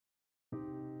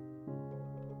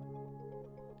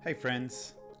Hey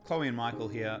friends, Chloe and Michael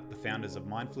here, the founders of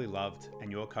Mindfully Loved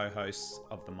and your co-hosts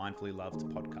of the Mindfully Loved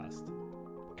podcast.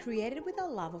 Created with a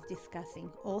love of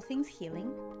discussing all things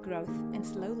healing, growth and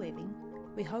slow living,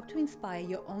 we hope to inspire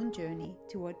your own journey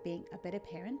toward being a better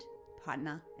parent,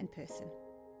 partner and person.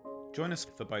 Join us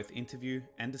for both interview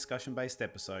and discussion-based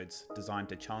episodes designed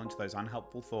to challenge those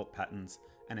unhelpful thought patterns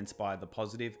and inspire the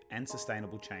positive and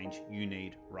sustainable change you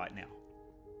need right now.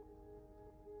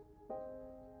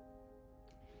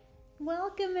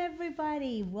 Welcome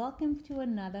everybody. Welcome to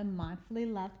another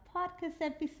Mindfully Loved podcast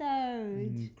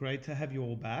episode. Great to have you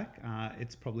all back.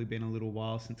 It's probably been a little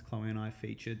while since Chloe and I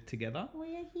featured together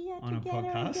We are here on a together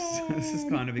podcast. again. This is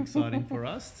kind of exciting for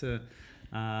us to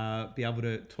be able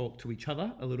to talk to each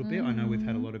other a little bit. I know we've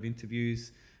had a lot of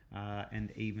interviews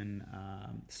and even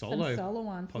solo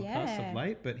ones, podcasts of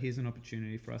late, but here's an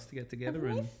opportunity for us to get together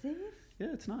and yeah,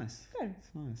 it's nice. Good. It's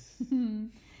nice.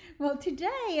 Well,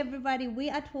 today, everybody, we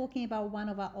are talking about one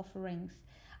of our offerings,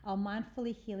 our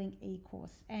Mindfully Healing eCourse.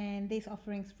 And this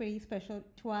offering is pretty special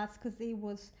to us because it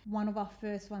was one of our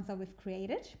first ones that we've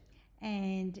created.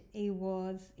 And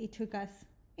it took us,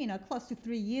 close to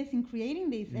 3 years in creating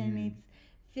this. And it's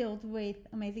filled with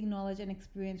amazing knowledge and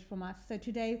experience from us. So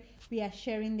today, we are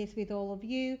sharing this with all of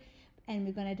you. And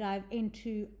we're going to dive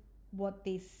into what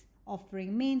this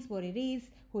offering means, what it is,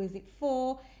 who is it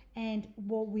for, and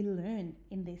what we learn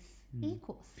in this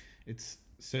eCourse. It's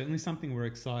certainly something we're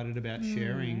excited about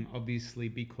sharing, obviously,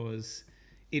 because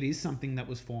it is something that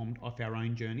was formed off our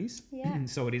own journeys. Yeah.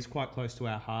 So it is quite close to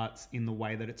our hearts in the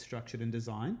way that it's structured and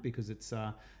designed, because it's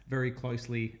very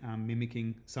closely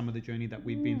mimicking some of the journey that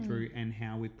we've been through and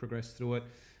how we've progressed through it.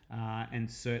 And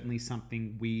certainly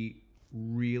something we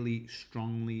really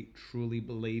strongly, truly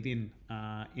believe in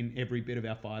every bit of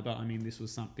our fibre. I mean, this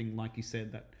was something, like you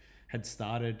said, that had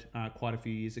started quite a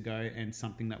few years ago and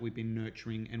something that we've been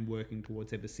nurturing and working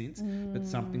towards ever since, but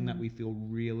something that we feel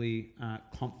really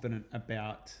confident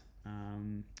about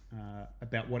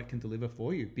what it can deliver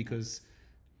for you, because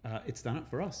it's done it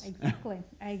for us.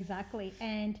 Exactly.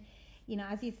 And,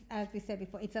 as we said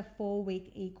before, it's a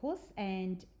 4-week eCourse,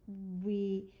 and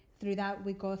through that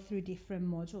we go through different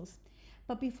modules.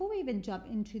 But before we even jump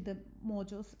into the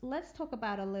modules, let's talk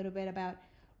a little bit about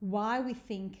why we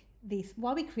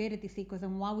created this eCourse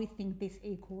and why we think this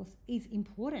eCourse is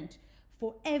important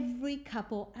for every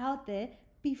couple out there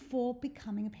before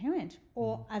becoming a parent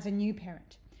or as a new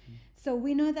parent. So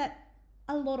we know that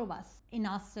a lot of us in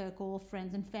our circle of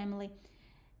friends and family,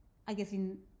 I guess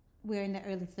we're in the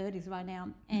early 30s right now,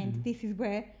 and this is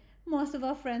where most of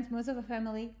our friends, most of our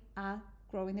family are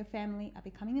growing their family, are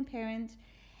becoming a parent.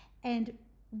 And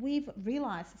we've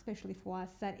realized, especially for us,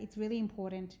 that it's really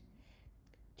important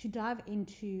to dive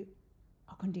into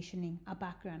our conditioning, our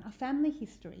background, our family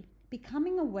history,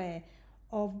 becoming aware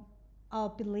of our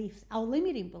beliefs, our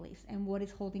limiting beliefs, and what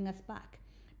is holding us back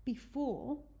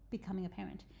before becoming a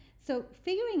parent. So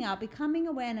becoming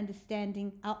aware and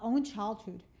understanding our own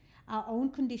childhood, our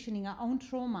own conditioning, our own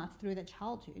trauma through the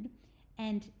childhood,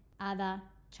 and either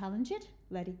challenge it,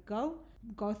 let it go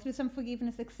through some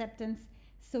forgiveness, acceptance.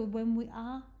 So when we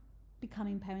are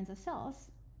becoming parents ourselves,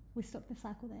 we stop the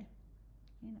cycle there.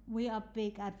 We are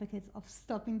big advocates of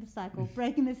stopping the cycle,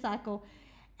 breaking the cycle,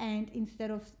 and instead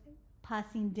of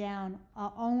passing down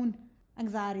our own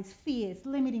anxieties, fears,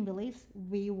 limiting beliefs,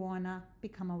 we want to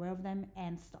become aware of them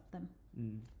and stop them.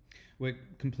 We're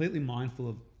completely mindful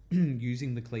of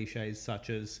using the cliches such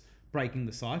as breaking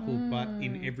the cycle, but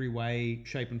in every way,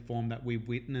 shape and form that we've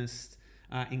witnessed,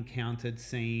 encountered,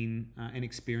 seen and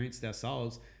experienced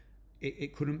ourselves,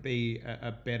 it couldn't be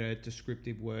a better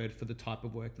descriptive word for the type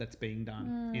of work that's being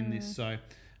done in this. So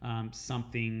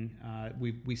something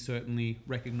we certainly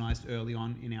recognized early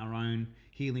on in our own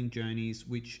healing journeys,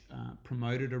 which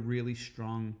promoted a really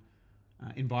strong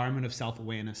environment of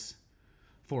self-awareness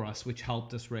for us, which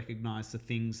helped us recognize the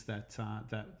things that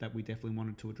we definitely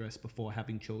wanted to address before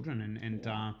having children. And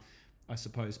I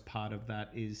suppose part of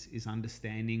that is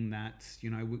understanding that,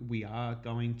 we are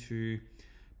going to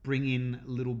bring in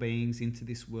little beings into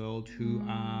this world who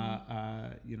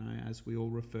are, as we all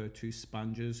refer to,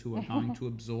 sponges, who are going to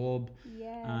absorb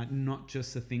not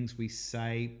just the things we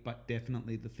say, but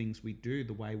definitely the things we do,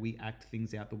 the way we act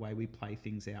things out, the way we play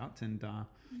things out. And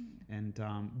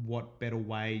what better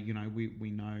way, we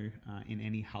know in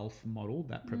any health model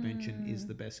that prevention is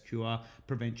the best cure,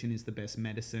 prevention is the best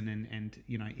medicine, and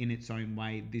in its own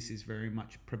way, this is very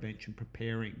much prevention,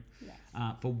 preparing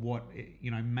for what,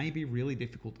 may be really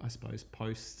difficult, I suppose,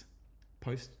 post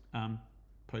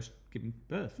giving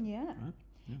birth. Yeah. Right?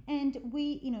 Yeah. And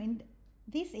we, in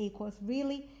this eCourse,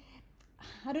 really,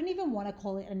 I don't even want to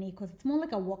call it an eCourse. It's more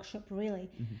like a workshop, really.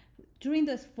 during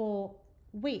those 4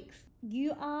 weeks,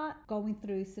 you are going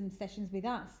through some sessions with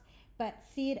us, but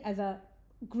see it as a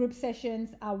group sessions,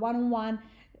 a one-on-one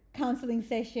counseling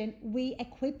session. We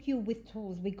equip you with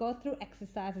tools. We go through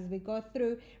exercises. We go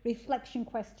through reflection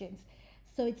questions.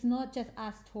 So it's not just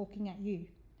us talking at you.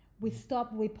 We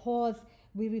stop, we pause,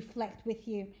 we reflect with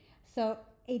you. So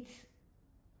it's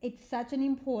such an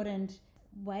important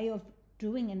way of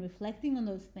doing and reflecting on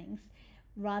those things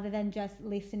rather than just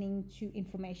listening to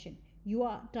information. You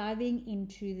are diving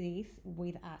into this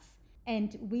with us.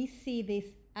 And we see this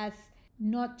as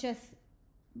not just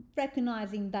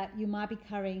recognizing that you might be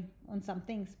carrying on some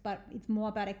things, but it's more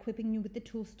about equipping you with the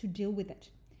tools to deal with it,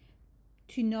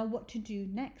 to know what to do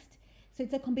next. So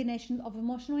it's a combination of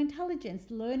emotional intelligence,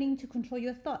 learning to control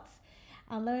your thoughts,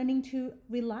 learning to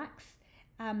relax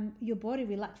your body,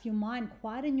 relax your mind,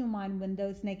 quieten your mind when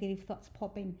those negative thoughts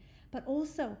pop in, but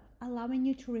also allowing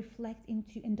you to reflect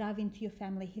into and dive into your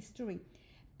family history,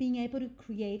 being able to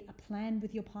create a plan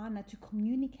with your partner to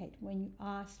communicate when you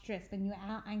are stressed, when you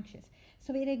are anxious.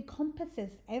 So it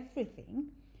encompasses everything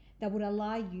that would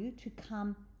allow you to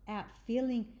come out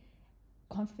feeling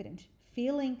confident,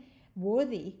 feeling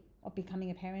worthy of becoming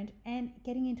a parent, and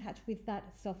getting in touch with that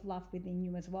self-love within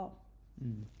you as well.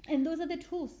 And those are the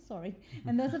tools,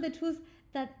 and those are the tools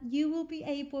that you will be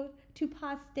able to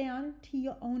pass down to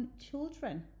your own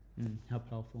children. How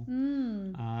powerful.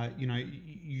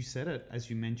 You said it,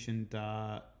 as you mentioned,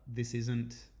 this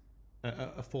isn't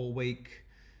a 4-week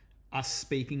us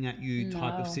speaking at you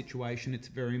type of situation. It's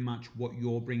very much what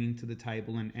you're bringing to the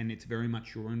table, and it's very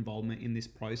much your involvement in this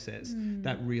process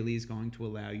that really is going to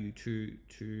allow you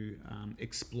to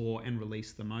explore and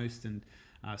release the most. And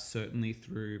certainly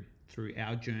through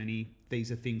our journey, these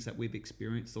are things that we've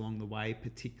experienced along the way,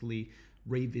 particularly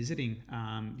revisiting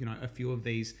a few of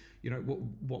these,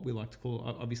 what we like to call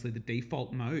obviously the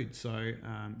default mode. So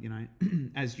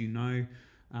as you know,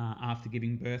 after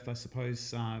giving birth, I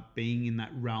suppose being in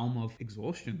that realm of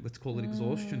exhaustion, let's call it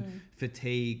exhaustion,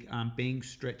 fatigue, being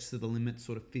stretched to the limit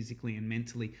sort of physically and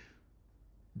mentally,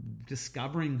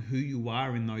 discovering who you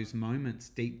are in those moments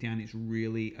deep down is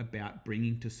really about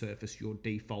bringing to surface your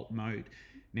default mode.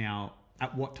 Now,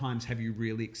 at what times have you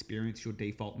really experienced your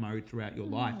default mode throughout your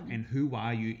life, and who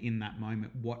are you in that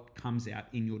moment? What comes out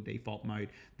in your default mode?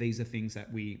 These are things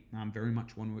that we very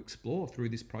much want to explore through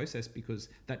this process, because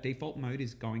that default mode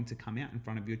is going to come out in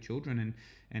front of your children,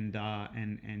 and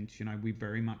we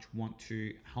very much want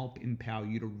to help empower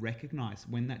you to recognize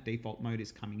when that default mode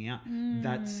is coming out.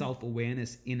 That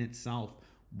self-awareness in itself,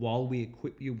 while we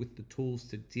equip you with the tools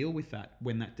to deal with that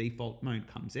when that default mode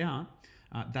comes out,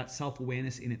 that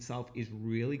self-awareness in itself is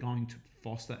really going to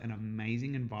foster an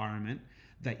amazing environment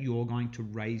that you're going to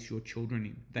raise your children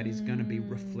in, that is going to be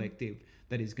reflective,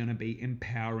 that is going to be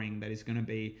empowering, that is going to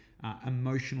be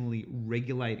emotionally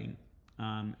regulating.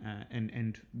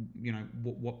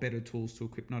 What better tools to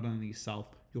equip not only yourself,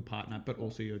 your partner, but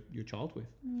also your child with.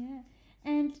 Yeah.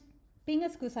 And being a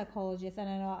school psychologist, and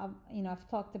I know I've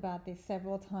talked about this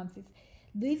several times,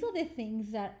 these are the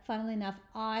things that, funnily enough,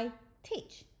 I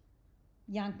teach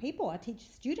young people, I teach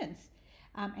students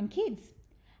and kids.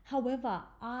 However,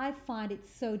 I find it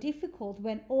so difficult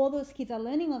when all those kids are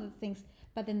learning all the things,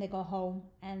 but then they go home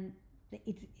and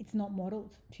it's not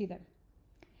modeled to them.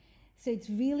 So it's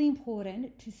really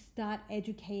important to start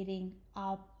educating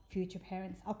our future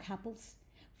parents, our couples,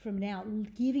 from now,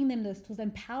 giving them those tools,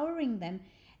 empowering them,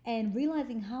 and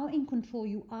realizing how in control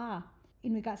you are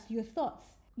in regards to your thoughts,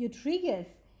 your triggers,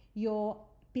 your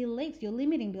beliefs, your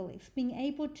limiting beliefs, being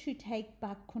able to take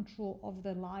back control of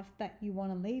the life that you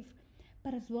want to live,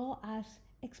 but as well as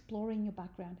exploring your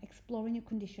background, exploring your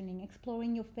conditioning,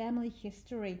 exploring your family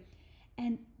history,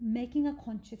 and making a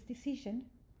conscious decision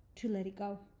to let it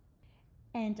go.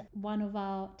 And one of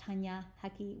our, Tanya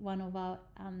Haki, one of our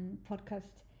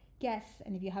podcast guests,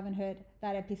 and if you haven't heard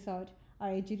that episode,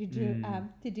 I urge you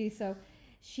to do so.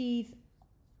 She's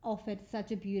offered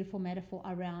such a beautiful metaphor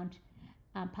around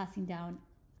passing down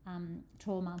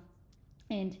trauma,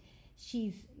 and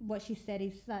what she said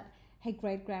is that her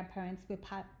great-grandparents were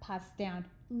passed down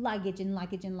luggage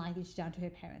down to her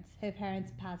parents. Her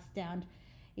parents passed down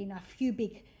a few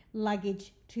big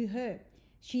luggage to her.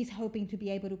 She's hoping to be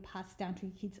able to pass down to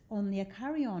her kids only a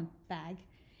carry-on bag,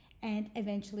 and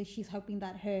eventually she's hoping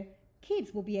that her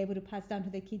kids will be able to pass down to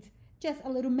their kids just a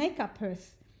little makeup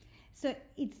purse. So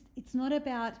it's not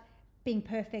about being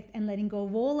perfect and letting go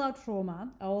of all our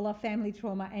trauma, all our family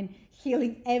trauma, and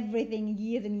healing everything,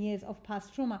 years and years of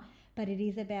past trauma. But it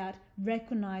is about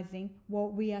recognizing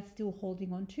what we are still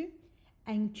holding on to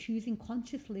and choosing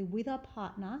consciously with our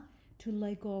partner to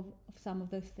let go of some of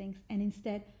those things and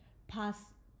instead pass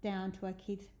down to our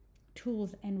kids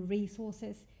tools and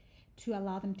resources to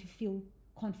allow them to feel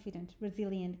confident,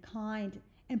 resilient, kind,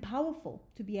 and powerful,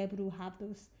 to be able to have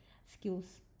those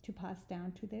skills to pass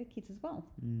down to their kids as well.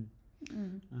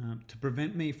 To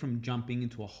prevent me from jumping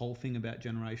into a whole thing about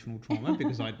generational trauma,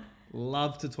 because I'd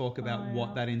love to talk about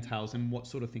what that entails and what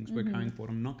sort of things we're carrying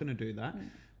forward. I'm not going to do that.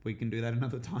 We can do that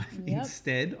another time.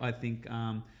 Instead, I think,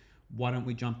 why don't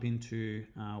we jump into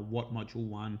what Module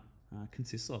 1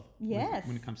 consists of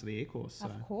when it comes to the eCourse. So,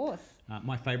 of course.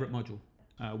 My favourite module.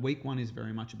 Week 1 is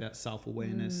very much about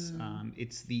self-awareness.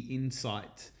 It's the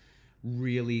insight,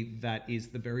 really, that is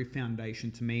the very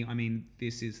foundation to me. I mean,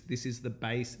 this is the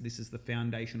base. This is the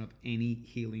foundation of any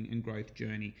healing and growth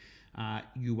journey.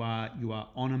 You are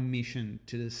on a mission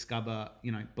to discover,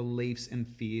 beliefs and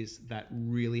fears that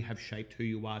really have shaped who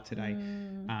you are today.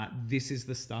 This is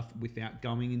the stuff without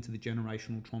going into the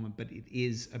generational trauma, but it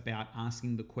is about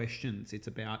asking the questions. It's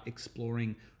about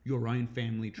exploring your own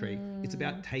family tree. It's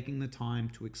about taking the time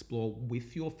to explore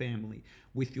with your family,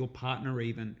 with your partner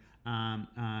even,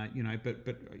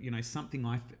 something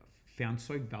I found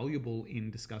so valuable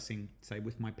in discussing, say,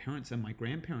 with my parents and my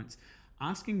grandparents,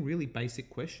 asking really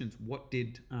basic questions. What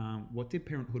did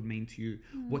parenthood mean to you?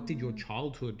 What did your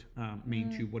childhood mean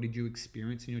to you? What did you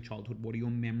experience in your childhood? What are your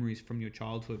memories from your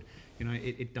childhood?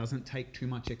 It doesn't take too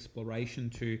much exploration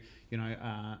to,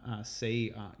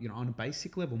 see, on a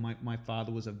basic level, my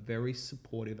father was a very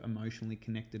supportive, emotionally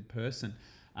connected person,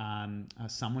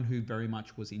 someone who very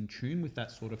much was in tune with that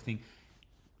sort of thing.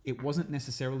 It wasn't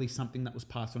necessarily something that was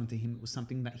passed on to him. It was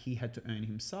something that he had to earn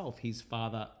himself. His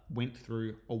father went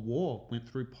through a war, went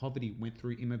through poverty, went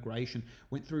through immigration,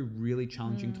 went through really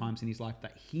challenging times in his life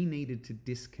that he needed to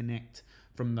disconnect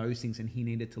from those things, and he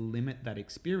needed to limit that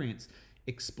experience.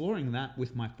 Exploring that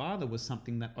with my father was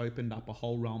something that opened up a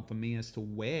whole realm for me as to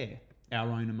where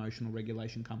our own emotional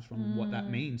regulation comes from and what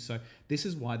that means. So this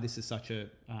is why this is such a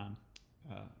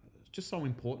just so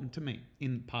important to me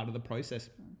in part of the process,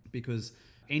 because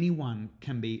anyone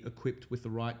can be equipped with the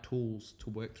right tools to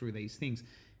work through these things.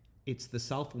 It's the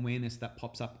self-awareness that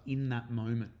pops up in that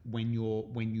moment when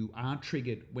you are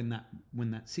triggered, when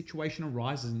that situation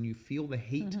arises and you feel the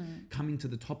heat coming to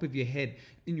the top of your head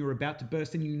and you're about to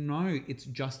burst, and it's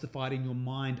justified in your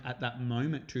mind at that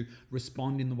moment to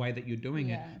respond in the way that you're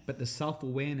doing it. But the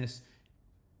self-awareness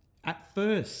at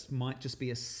first might just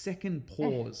be a second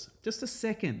pause, just a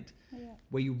second,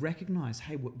 where you recognize,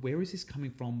 hey, where is this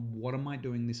coming from? What am I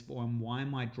doing this for? And why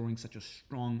am I drawing such a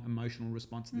strong emotional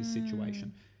response to this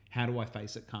situation? How do I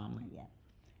face it calmly?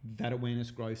 That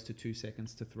awareness grows to 2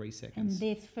 seconds to 3 seconds. And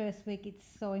this first week, it's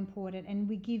so important. And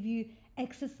we give you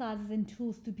exercises and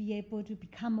tools to be able to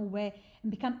become aware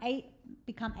and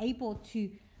become able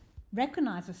to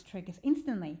recognize those triggers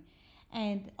instantly.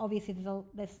 And obviously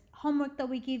there's homework that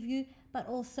we give you, but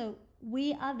also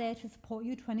we are there to support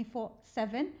you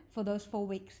 24/7 for those 4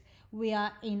 weeks. We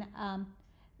are in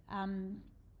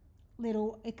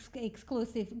little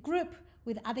exclusive group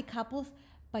with other couples,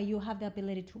 but you have the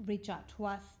ability to reach out to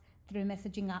us through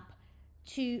messaging app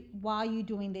while you're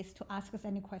doing this, to ask us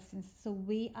any questions. So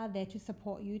we are there to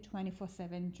support you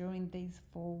 24/7 during these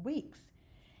 4 weeks.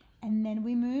 And then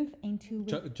we move into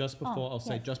just before,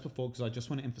 because I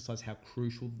just want to emphasize how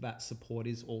crucial that support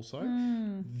is also.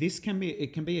 This can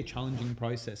be a challenging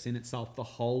process in itself. The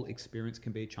whole experience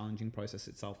can be a challenging process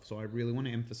itself. So I really want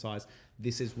to emphasize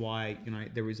this is why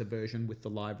there is a version with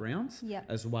the live rounds,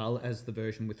 as well as the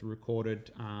version with the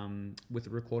recorded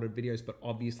videos. But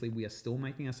obviously we are still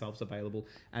making ourselves available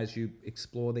as you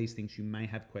explore these things. You may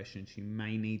have questions. You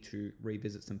may need to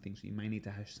revisit some things. You may need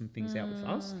to hash some things out with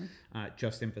us.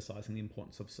 Just emphasizing the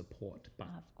importance of support. But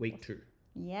week 2.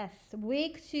 Yes,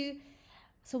 week 2.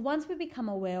 So once we become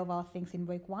aware of our things in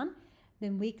week 1,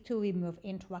 then week 2 we move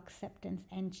into acceptance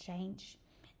and change.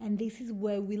 And this is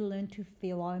where we learn to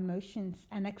feel our emotions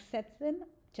and accept them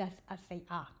just as they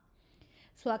are.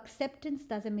 So acceptance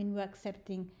doesn't mean we're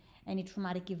accepting any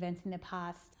traumatic events in the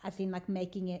past, as in like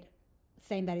making it,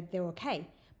 saying that they're okay,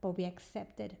 but we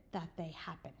accepted that they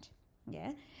happened.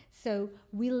 Yeah. So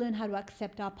we learn how to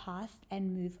accept our past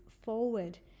and move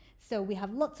forward. So we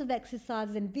have lots of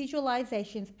exercises and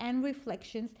visualizations and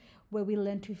reflections where we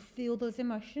learn to feel those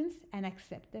emotions and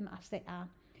accept them as they are.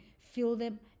 Feel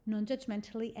them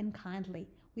non-judgmentally and kindly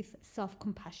with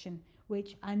self-compassion,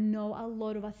 which I know a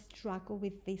lot of us struggle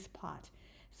with this part.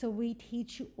 So we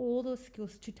teach you all those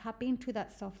skills to tap into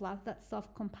that self-love, that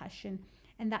self-compassion,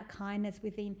 and that kindness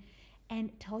within,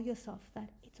 and tell yourself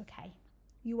that it's okay.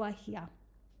 You are here.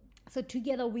 So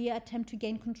together we attempt to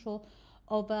gain control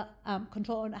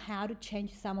on how to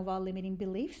change some of our limiting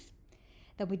beliefs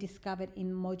that we discovered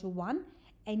in module 1,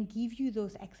 and give you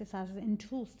those exercises and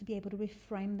tools to be able to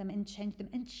reframe them and change them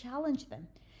and challenge them.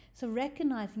 So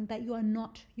recognizing that you are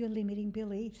not your limiting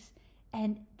beliefs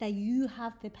and that you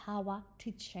have the power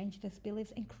to change those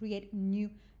beliefs and create new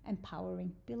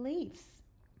empowering beliefs.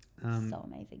 So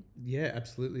amazing. Yeah,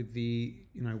 absolutely.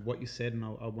 What you said, and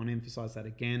I want to emphasize that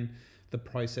again, the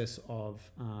process of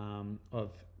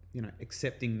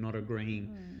accepting, not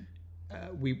agreeing.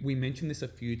 We mentioned this a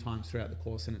few times throughout the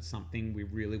course, and it's something we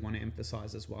really want to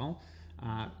emphasize as well.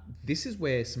 This is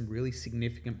where some really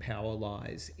significant power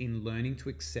lies in learning to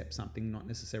accept something, not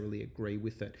necessarily agree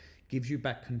with it. Gives you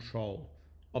back control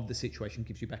of the situation,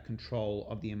 gives you back control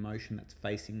of the emotion that's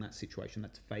facing that situation,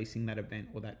 that's facing that event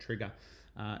or that trigger.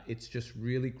 It's just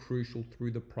really crucial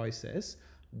through the process.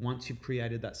 Once you've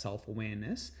created that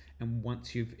self-awareness and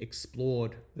once you've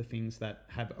explored the things that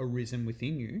have arisen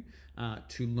within you,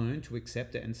 to learn to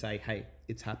accept it and say, hey,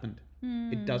 it's happened.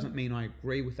 It doesn't mean I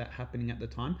agree with that happening at the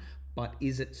time, but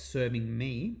is it serving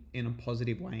me in a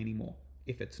positive way anymore?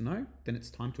 If it's no, then it's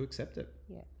time to accept it.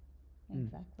 Yeah,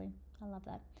 exactly. I love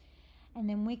that. And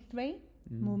then week 3,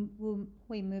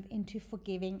 we move into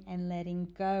forgiving and letting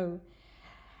go.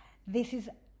 This is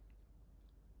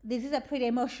a pretty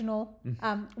emotional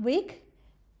week,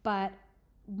 but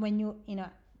when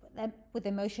with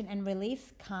emotion and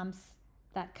release comes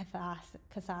that catharsis.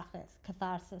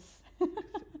 Catharsis. Yeah.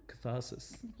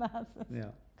 Catharsis.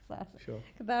 Sure.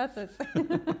 Catharsis.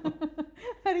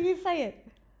 How do you say it?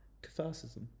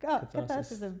 Catharsism.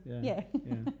 Catharsism. Yeah.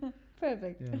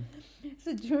 Perfect. Yeah.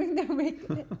 So during week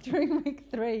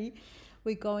 3,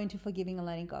 we go into forgiving and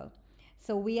letting go.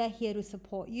 So we are here to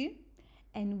support you,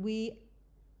 and we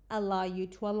allow you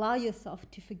to allow yourself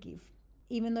to forgive,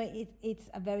 even though it's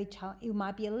it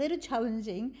might be a little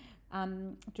challenging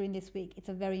during this week. It's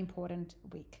a very important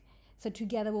week. So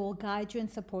together we'll guide you and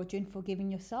support you in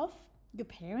forgiving yourself, your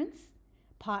parents,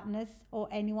 partners, or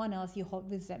anyone else you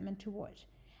hold resentment toward,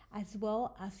 as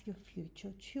well as your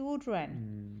future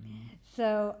children.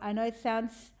 So I know it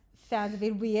sounds a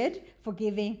bit weird,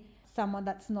 forgiving someone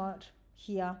that's not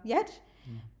here yet,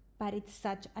 but it's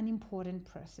such an important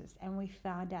process. And we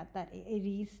found out that it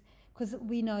is, because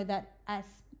we know that as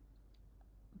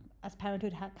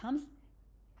parenthood comes,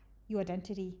 your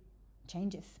identity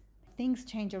changes. Things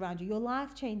change around you. Your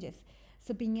life changes.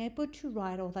 So being able to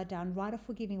write all that down, write a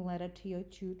forgiving letter to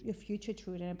your future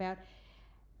children about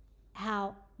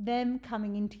how them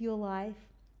coming into your life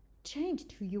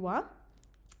changed who you are,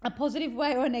 a positive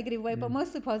way or a negative way, but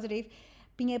mostly positive.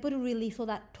 Being able to release all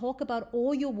that, talk about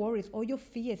all your worries, all your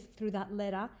fears through that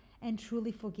letter, and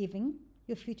truly forgiving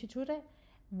your future children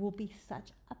will be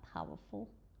such a powerful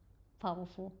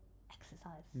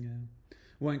exercise. Yeah.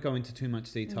 Won't go into too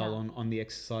much detail on the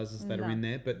exercises that are in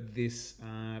there, but this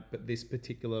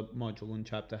particular module and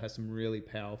chapter has some really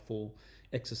powerful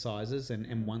exercises,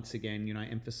 and once again,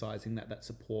 emphasizing that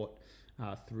support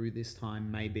through this time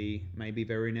may be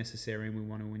very necessary, and we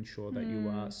want to ensure that you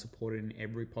are supported in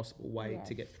every possible way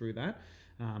to get through that.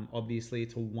 Obviously,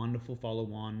 it's a wonderful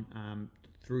follow-on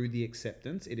through the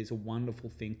acceptance. It is a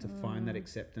wonderful thing to find that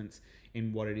acceptance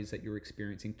in what it is that you're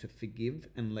experiencing, to forgive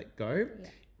and let go. Yeah.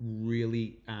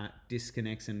 Really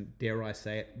disconnects and, dare I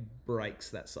say it, breaks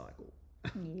that cycle.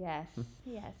 Yes.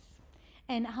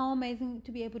 And how amazing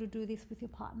to be able to do this with your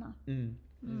partner.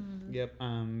 Yep.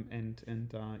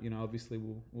 Obviously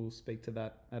we'll speak to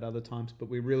that at other times, but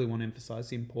we really want to emphasize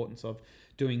the importance of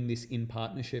doing this in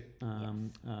partnership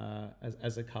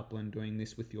as a couple, and doing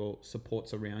this with your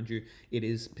supports around you. It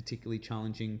is particularly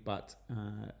challenging, but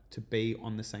to be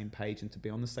on the same page and to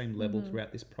be on the same level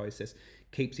throughout this process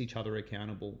keeps each other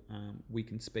accountable. We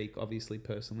can speak obviously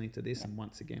personally to this, and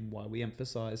once again why we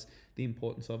emphasize the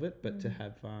importance of it, but to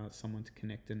have someone to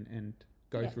connect and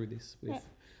go through this with.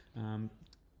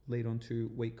 Lead on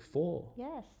to week 4,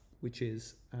 which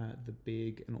is the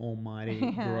big and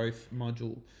almighty growth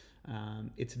module.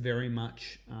 It's very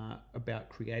much about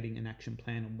creating an action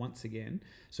plan, and once again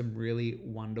some really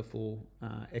wonderful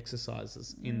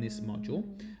exercises in this module,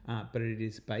 but it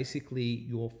is basically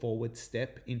your forward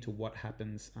step into what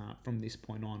happens from this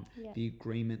point on. The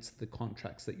agreements, the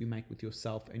contracts that you make with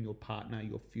yourself and your partner,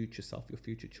 your future self, your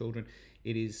future children.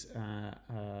 It is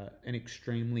an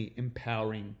extremely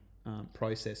empowering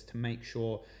process to make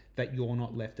sure that you're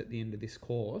not left at the end of this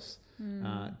course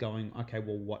going, okay,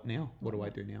 well, what now? What do I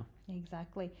do now?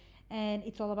 Exactly. And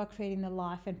it's all about creating the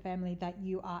life and family that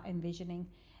you are envisioning.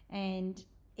 And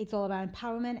it's all about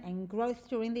empowerment and growth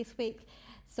during this week.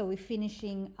 So we're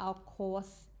finishing our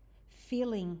course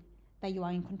feeling that you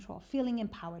are in control, feeling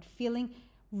empowered, feeling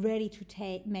ready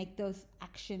to make those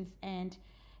actions and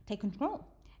take control.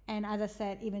 And as I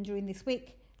said, even during this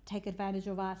week, take advantage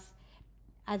of us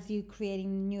as you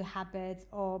creating new habits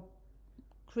or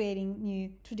creating new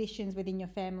traditions within your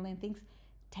family and things,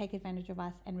 take advantage of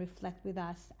us and reflect with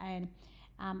us and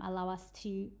allow us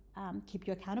to keep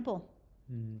you accountable.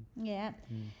 Yeah.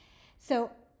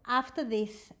 So after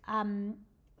this,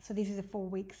 so this is the 4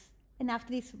 weeks. And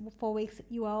after these 4 weeks,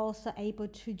 you are also able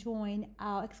to join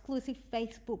our exclusive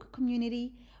Facebook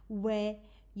community where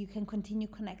you can continue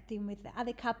connecting with the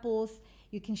other couples.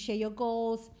 You can share your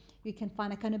goals. You can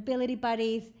find accountability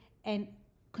buddies and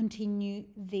continue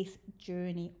this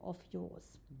journey of yours.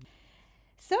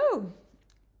 So,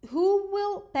 who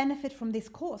will benefit from this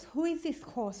course? Who is this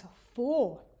course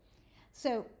for?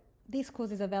 So, this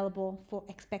course is available for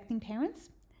expecting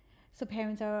parents. So,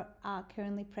 parents are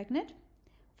currently pregnant.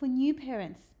 For new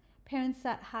parents, parents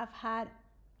that have had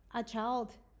a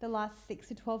child the last 6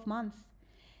 to 12 months.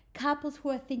 Couples who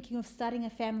are thinking of starting a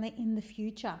family in the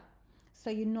future. So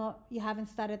you haven't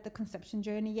started the conception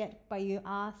journey yet, but you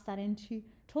are starting to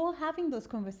having those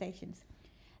conversations.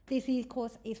 This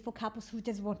e-course is for couples who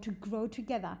just want to grow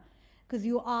together, because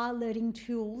you are learning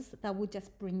tools that will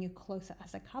just bring you closer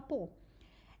as a couple.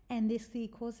 And this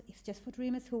e-course is just for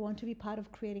dreamers who want to be part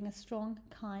of creating a strong,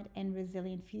 kind, and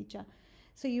resilient future.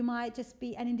 So you might just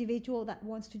be an individual that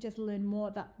wants to just learn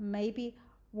more, that maybe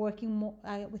working more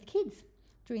with kids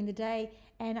during the day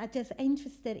and are just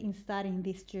interested in starting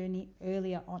this journey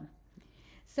earlier on.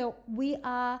 So we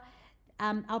are,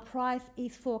 our price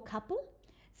is for a couple.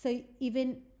 So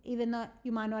even though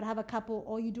you might not have a couple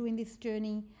or you're doing this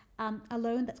journey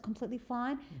alone, that's completely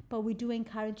fine. But we do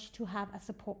encourage to have a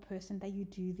support person that you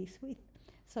do this with.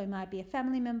 So it might be a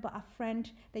family member, a friend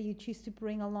that you choose to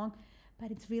bring along. But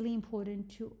it's really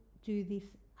important to do this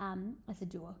as a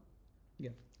duo. Yeah.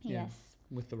 Yes.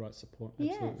 With the right support.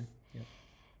 Absolutely. Yes. Yeah.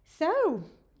 So,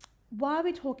 why are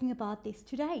we talking about this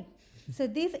today? So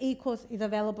this e-course is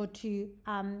available to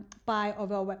buy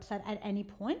over our website at any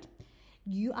point.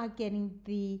 You are getting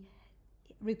the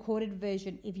recorded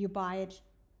version if you buy it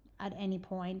at any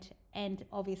point, and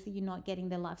obviously you're not getting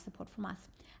the live support from us.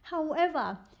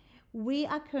 However, we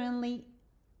are currently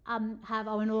have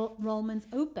our enrollments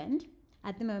opened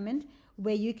at the moment,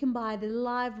 where you can buy the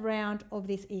live round of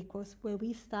this e-course, where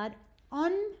we start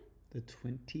on the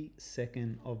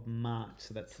 22nd of March.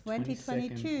 So that's the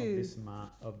 2022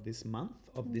 of this month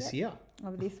of this year.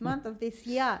 Of this month of this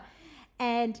year.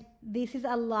 And this is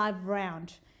a live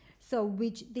round. So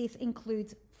this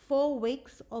includes 4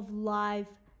 weeks of live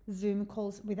Zoom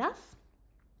calls with us,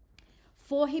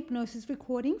 4 hypnosis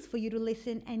recordings for you to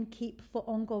listen and keep for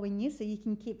ongoing use, so you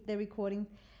can keep the recording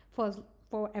for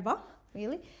forever,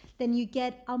 really. Then you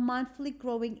get a Mindfully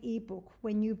Growing ebook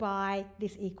when you buy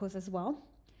this e-course as well.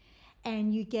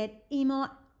 And you get email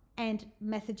and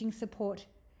messaging support,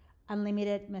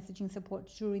 unlimited messaging support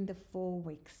during the 4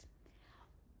 weeks.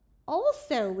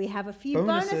 Also, we have a few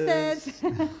bonuses.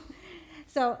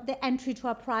 So the entry to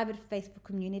our private Facebook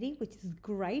community, which is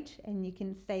great, and you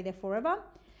can stay there forever.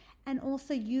 And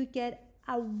also you get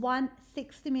a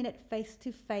 160-minute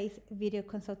face-to-face video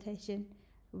consultation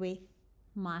with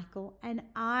Michael and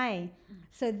I.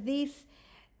 So this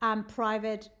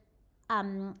private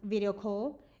video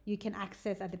call you can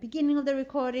access at the beginning of the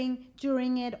recording,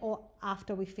 during it, or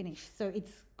after we finish. So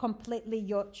it's completely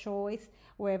your choice,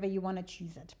 wherever you want to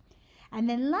choose it. And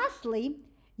then lastly,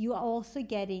 you are also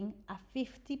getting a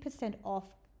 50% off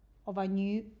of our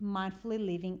new Mindfully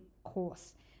Living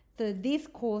course. So this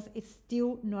course is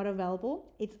still not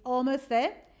available. It's almost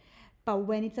there, but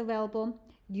when it's available,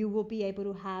 you will be able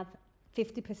to have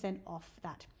 50% off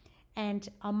that. And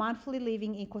our Mindfully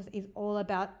Living e-course is all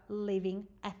about living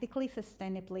ethically,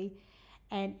 sustainably,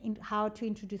 and in how to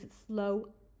introduce slow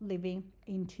living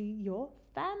into your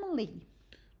family.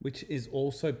 Which is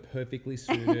also perfectly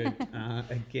suited,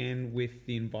 again, with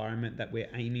the environment that we're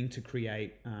aiming to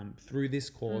create through this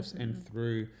course and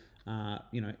through,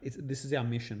 this is our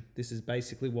mission. This is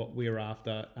basically what we're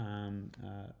after,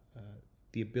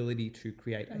 the ability to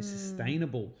create a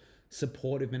sustainable,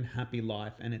 supportive and happy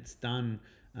life. And it's done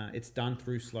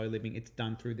through slow living. It's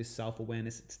done through this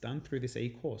self-awareness. It's done through this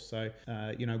e-course. So,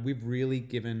 we've really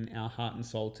given our heart and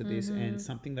soul to this, and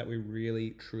something that we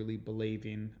really, truly believe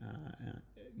in,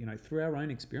 through our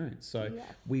own experience. So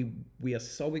we are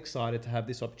so excited to have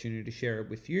this opportunity to share it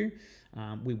with you.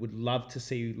 We would love to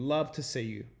see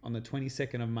you on the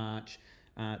 22nd of March,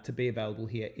 to be available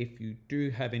here. If you do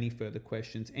have any further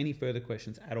questions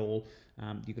at all,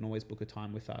 you can always book a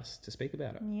time with us to speak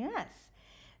about it. Yes.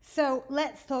 So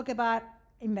let's talk about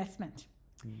investment.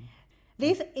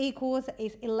 This e-course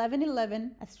is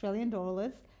 $11.11 Australian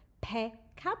dollars per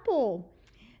couple.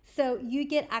 So you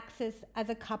get access as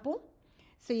a couple.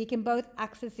 So you can both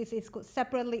access this eCourse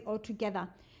separately or together.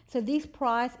 So this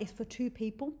price is for 2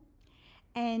 people.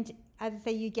 And as I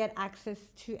say, you get access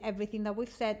to everything that we've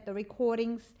said, the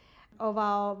recordings of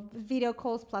our video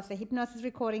calls, plus the hypnosis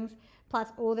recordings, plus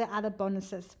all the other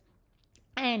bonuses.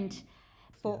 And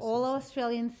for all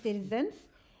Australian citizens,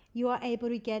 you are able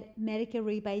to get Medicare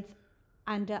rebates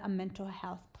under a mental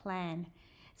health plan.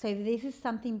 So if this is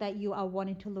something that you are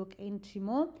wanting to look into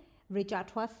more, reach out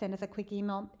to us, send us a quick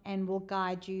email, and we'll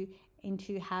guide you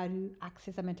into how to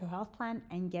access a mental health plan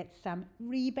and get some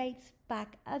rebates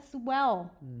back as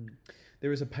well.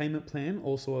 There is a payment plan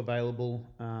also available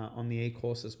on the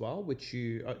eCourse as well, which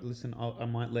I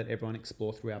might let everyone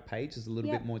explore through our page. There's a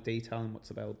little bit more detail in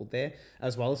what's available there,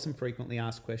 as well as some frequently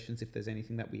asked questions if there's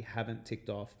anything that we haven't ticked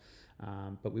off.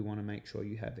 But we want to make sure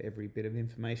you have every bit of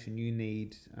information you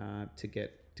need to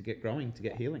get growing, to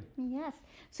get healing. Yes.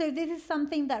 So if this is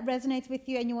something that resonates with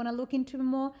you and you want to look into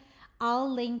more,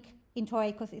 I'll link into our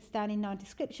eCourse. It's down in our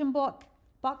description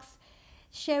box.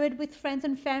 Share it with friends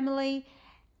and family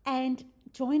and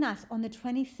join us on the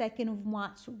 22nd of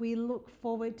March. We look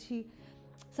forward to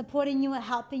supporting you and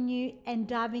helping you and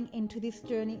diving into this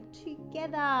journey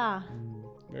together.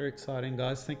 Very exciting,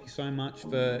 guys. Thank you so much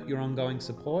for your ongoing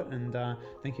support, and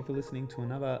thank you for listening to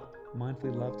another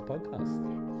Mindfully Loved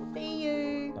podcast. See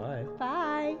you. Bye.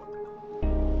 Bye.